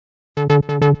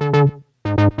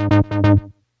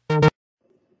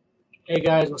Hey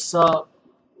guys, what's up?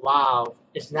 Wow,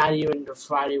 it's not even the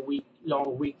Friday week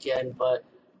long weekend, but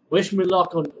wish me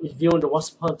luck on reviewing the Once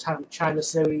Upon a Time China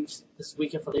series this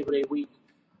weekend for Labor Day week.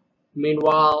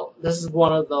 Meanwhile, this is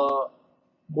one of the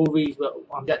movies where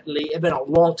I'm getting late. It's been a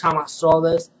long time I saw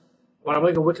this. When I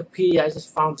went to Wikipedia, I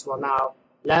just found this one out.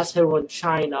 Last Hero in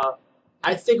China.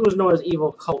 I think it was known as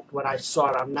Evil Cult when I saw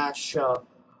it. I'm not sure.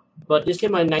 But this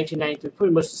came out in 1993,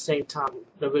 pretty much the same time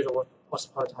the original Once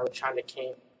Upon a Time in China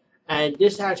came. And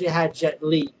this actually had Jet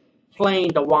Li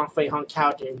playing the Wang Fei Hung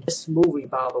character in this movie,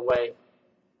 by the way.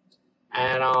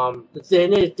 And the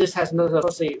thing is, this has nothing to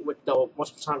associate with the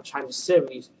Once Upon a Time China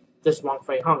series, this Wang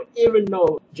Fei Hung, even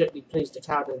though Jet Li plays the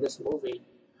character in this movie.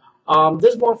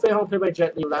 This Wang Fei Hung played by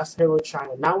Jet Li, Last Hero in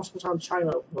China. Now Once Upon a Time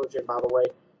China version, by the way.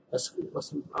 Let's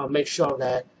make sure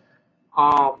that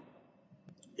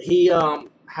he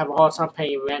have a hard time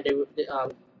paying rent.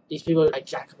 These people like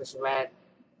jack up his rent.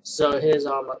 So his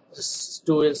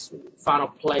students found a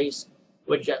place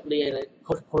with Jet Li in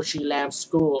Po Chi Lam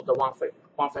school, the Wang Fei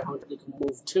Hung they can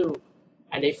move to,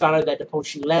 and they found out that the Po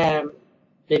Chi Lam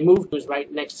they moved was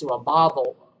right next to a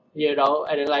brothel, and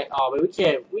they're like, oh, but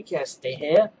we can't stay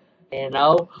here,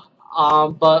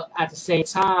 But at the same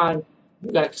time,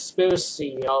 you got a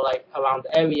conspiracy, like around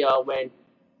the area when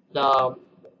the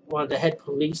one of the head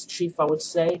police chief, I would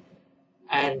say.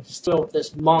 And he's still with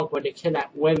this monk where they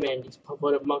kidnap women. These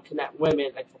perverted monk kidnap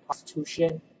women like for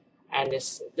prostitution, and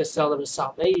they sell them in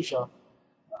South Asia.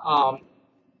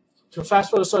 To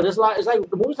fast forward, so there's a lot. It's like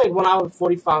the movie's like 1 hour and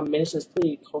 45 minutes. It's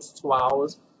pretty close to 2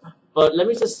 hours. But let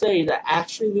me just say that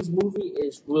actually this movie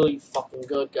is really fucking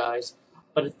good, guys.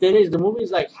 But the thing is, the movie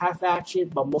is like half action,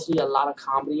 but mostly a lot of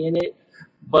comedy in it.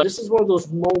 But this is one of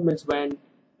those moments when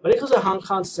it comes to Hong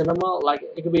Kong cinema, like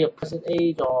it could be a present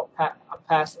age or a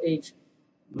past age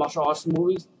martial arts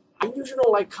movies. I usually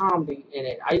don't like comedy in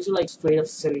it. I usually like straight up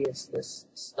seriousness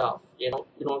stuff. You know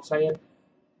what I'm saying?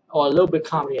 Or a little bit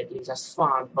comedy at least. That's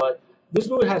fine. But this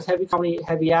movie has heavy comedy,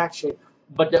 heavy action.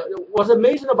 But what's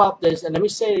amazing about this, and let me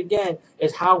say it again,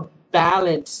 is how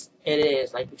balanced it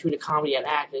is, like between the comedy and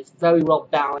action. It's very well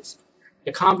balanced.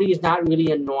 The comedy is not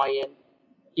really annoying.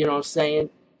 You know what I'm saying?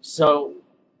 So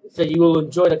you will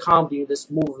enjoy the comedy of this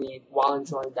movie while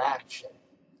enjoying the action.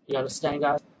 You understand,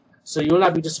 guys? So you will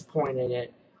not be disappointed in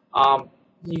it.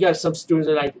 You got some students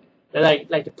that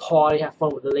like to party, have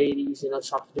fun with the ladies,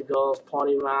 talk to the girls,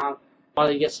 party around, while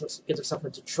they get themselves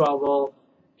into trouble.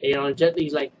 And Jet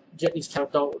Li's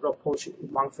character, the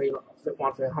Wang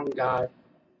Fei Hung guy,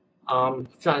 trying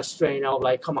to strain out,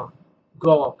 like, come on,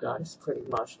 grow up, guys, pretty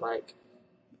much, like.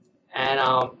 And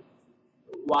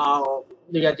while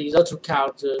they got these other two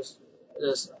characters,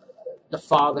 there's the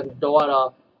father and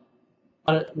daughter.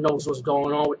 Knows what's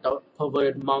going on with the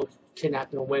perverted monk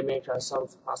kidnapping women, trying to sell them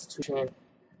for prostitution,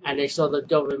 and they saw the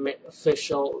government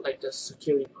official, like the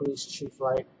security police chief,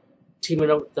 like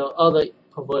teaming up with the other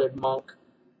perverted monk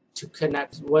to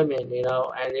kidnap women,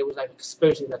 and it was like a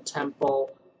conspiracy in the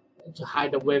temple to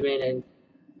hide the women. And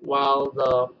while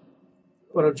the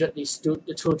two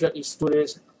Jet Li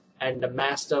students and the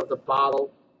master of the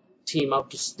bottle team up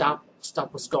to stop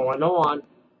what's going on,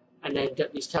 and then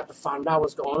Jet Li's captain found out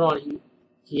what's going on.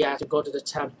 He had to go to the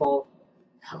temple,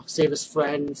 save his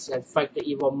friends, and fight the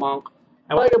evil monk.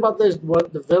 And what I like about this, one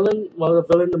of the villain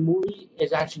in the movie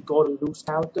is actually Gordon Liu's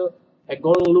character. And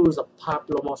Gordon Liu is a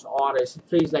popular martial artist. He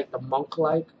plays like the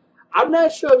monk-like. I'm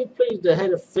not sure if he plays the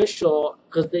head official,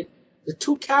 because the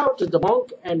two characters, the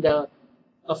monk and the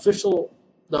official,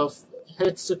 the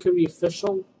head security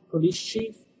official, police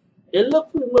chief, they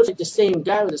look pretty much like the same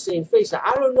guy with the same face.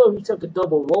 I don't know if he took a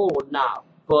double role or not,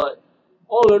 but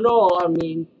all in all, I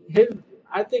mean,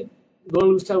 I think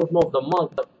Gordon Liu's character was more of the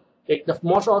monk, but the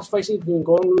martial arts fight scene between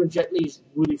Gordon Liu and Jet Li is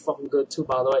really fucking good too,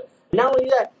 by the way. And not only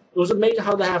that, it was amazing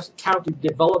how they have character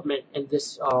development in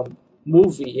this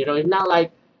movie. It's not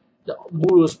like the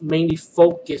movie was mainly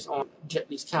focused on Jet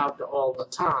Li's character all the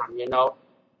time.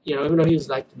 Even though he was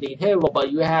like the lead hero, but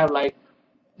you have like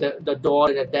the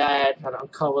daughter and the dad trying to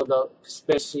uncover the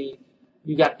conspiracy.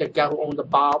 You got the guy who owned the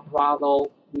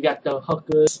brothel. You got the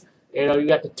hookers. You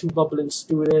got the two bubbling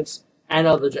students and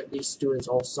other Jet Li students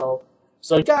also.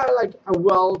 So you got like a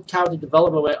well character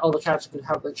development where other characters can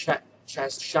have the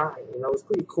chance to shine. It's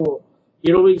pretty cool.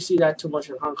 You don't really see that too much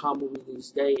in Hong Kong movies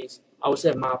these days. I would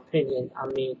say, in my opinion. I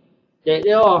mean,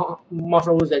 there are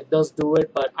martial movies that does do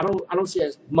it, but I don't see it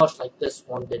as much like this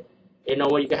one did.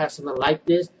 Where you can have something like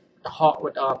this, the heart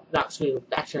with the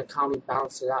action and comedy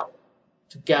balance it out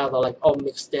together, like all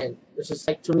mixed in. Which is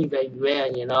like to me very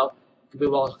rare. To be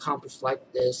well accomplished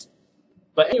like this.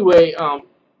 But anyway,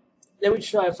 let me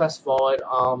try to fast forward.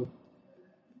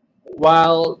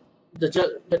 While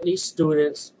these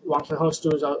students, Wang Fei Hong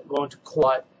students, are going to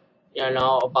court,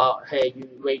 about, hey, you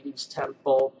raid this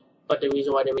temple, but the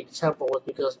reason why they raided the temple was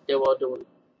because they were doing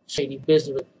shady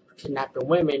business with kidnapping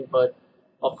women, but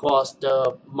of course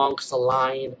the monks are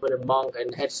lying, but the monk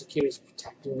and the head security is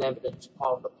protecting them because it's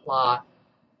part of the plot.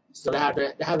 So they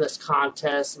have this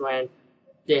contest when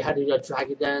they had to do a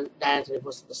dragon dance, and it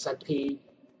was the centipede,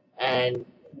 and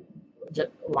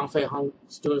Wang Fei Hong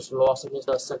students lost against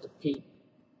the centipede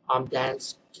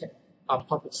dance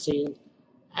puppet scene,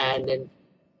 and then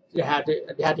they had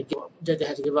to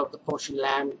give up the potion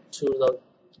lamb to the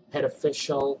head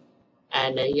official,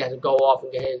 and then he had to go off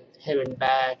and get his hearing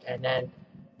back, and then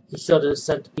he saw the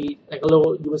centipede, like a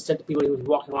little human centipede when he was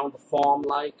walking around the farm,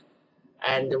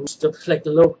 and the rooster, like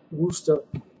the little rooster,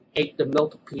 ate the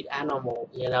millipede animal.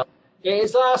 Yeah,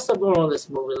 it's a lot of stuff going on in this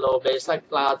movie a little bit. It's like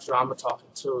a lot of drama talking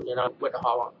too, with the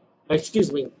horror.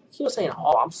 Excuse me, he was saying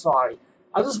horror. I'm sorry.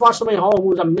 I just watched so many horror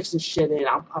movies. I'm mixing shit in.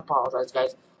 I apologize,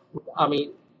 guys. I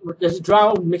mean, there's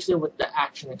drama mixed in with the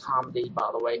action and comedy,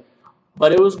 by the way.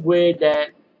 But it was weird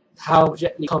that how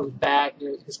Jet Li comes back,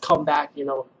 his comeback,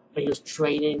 when he was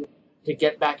training to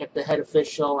get back at the head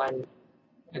official and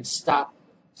stop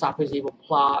his evil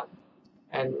plot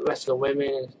and rescue the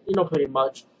women, and, pretty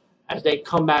much as they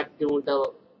come back doing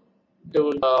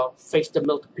the face the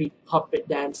millipede puppet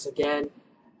dance again.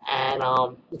 And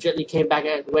Jet Li came back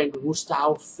and wearing the rooster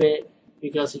outfit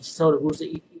because he saw the rooster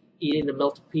eating the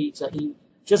millipede. So he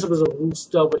just was a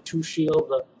rooster with two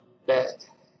shields, the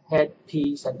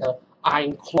headpiece and the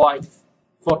iron claw. He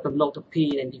fought the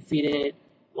millipede and defeated it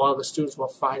while the students were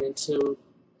fighting too.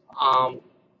 And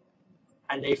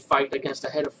they fight against the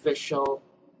head official.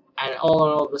 And all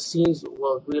in all, the scenes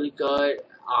were really good.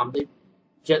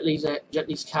 Jet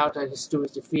Li's character and his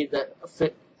students defeated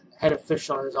the head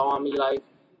official and his army,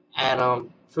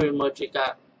 and pretty much it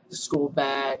got the school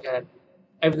back, and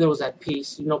everything was at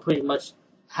peace. Pretty much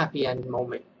happy end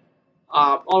moment.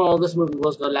 All in all, this movie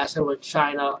was good. Last Time in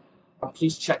China.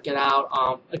 Please check it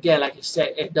out. Again, like I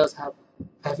said, it does have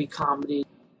heavy comedy,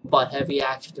 but heavy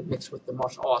action to mix with the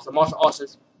martial arts. The martial arts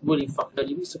is really fucking good.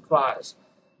 You'd be surprised.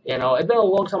 It's been a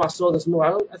long time I saw this movie.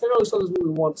 I think I only saw this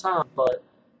movie one time, but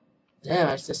damn,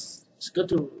 it's good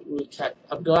to recap.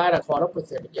 I'm glad I caught up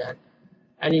with it again.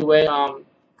 Anyway,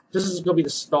 this is gonna be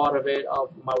the start of it,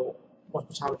 of my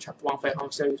Once Upon a Time Chapter Wang Fei Hong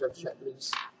series of Jet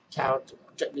Li's character.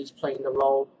 Jet Li's playing the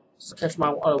role. So catch my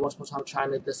Once Upon a Time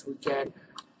China this weekend.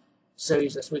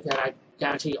 Series this weekend. I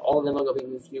guarantee all of them are gonna be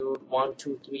reviewed. 1,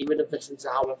 2, 3, even if Vincent's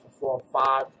out, 1 for 4 and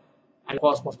 5. And of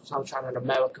course, Once Upon a Time China in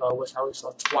America, which I only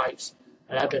saw twice.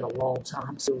 And that's been a long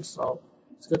time too, so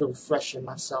it's good to refresh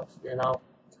myself,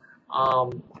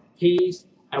 Peace.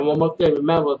 And one more thing,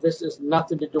 remember, this is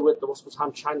nothing to do with the Once Upon a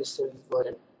Time China series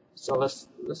version. So let's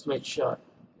make sure.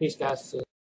 Peace, guys. See you.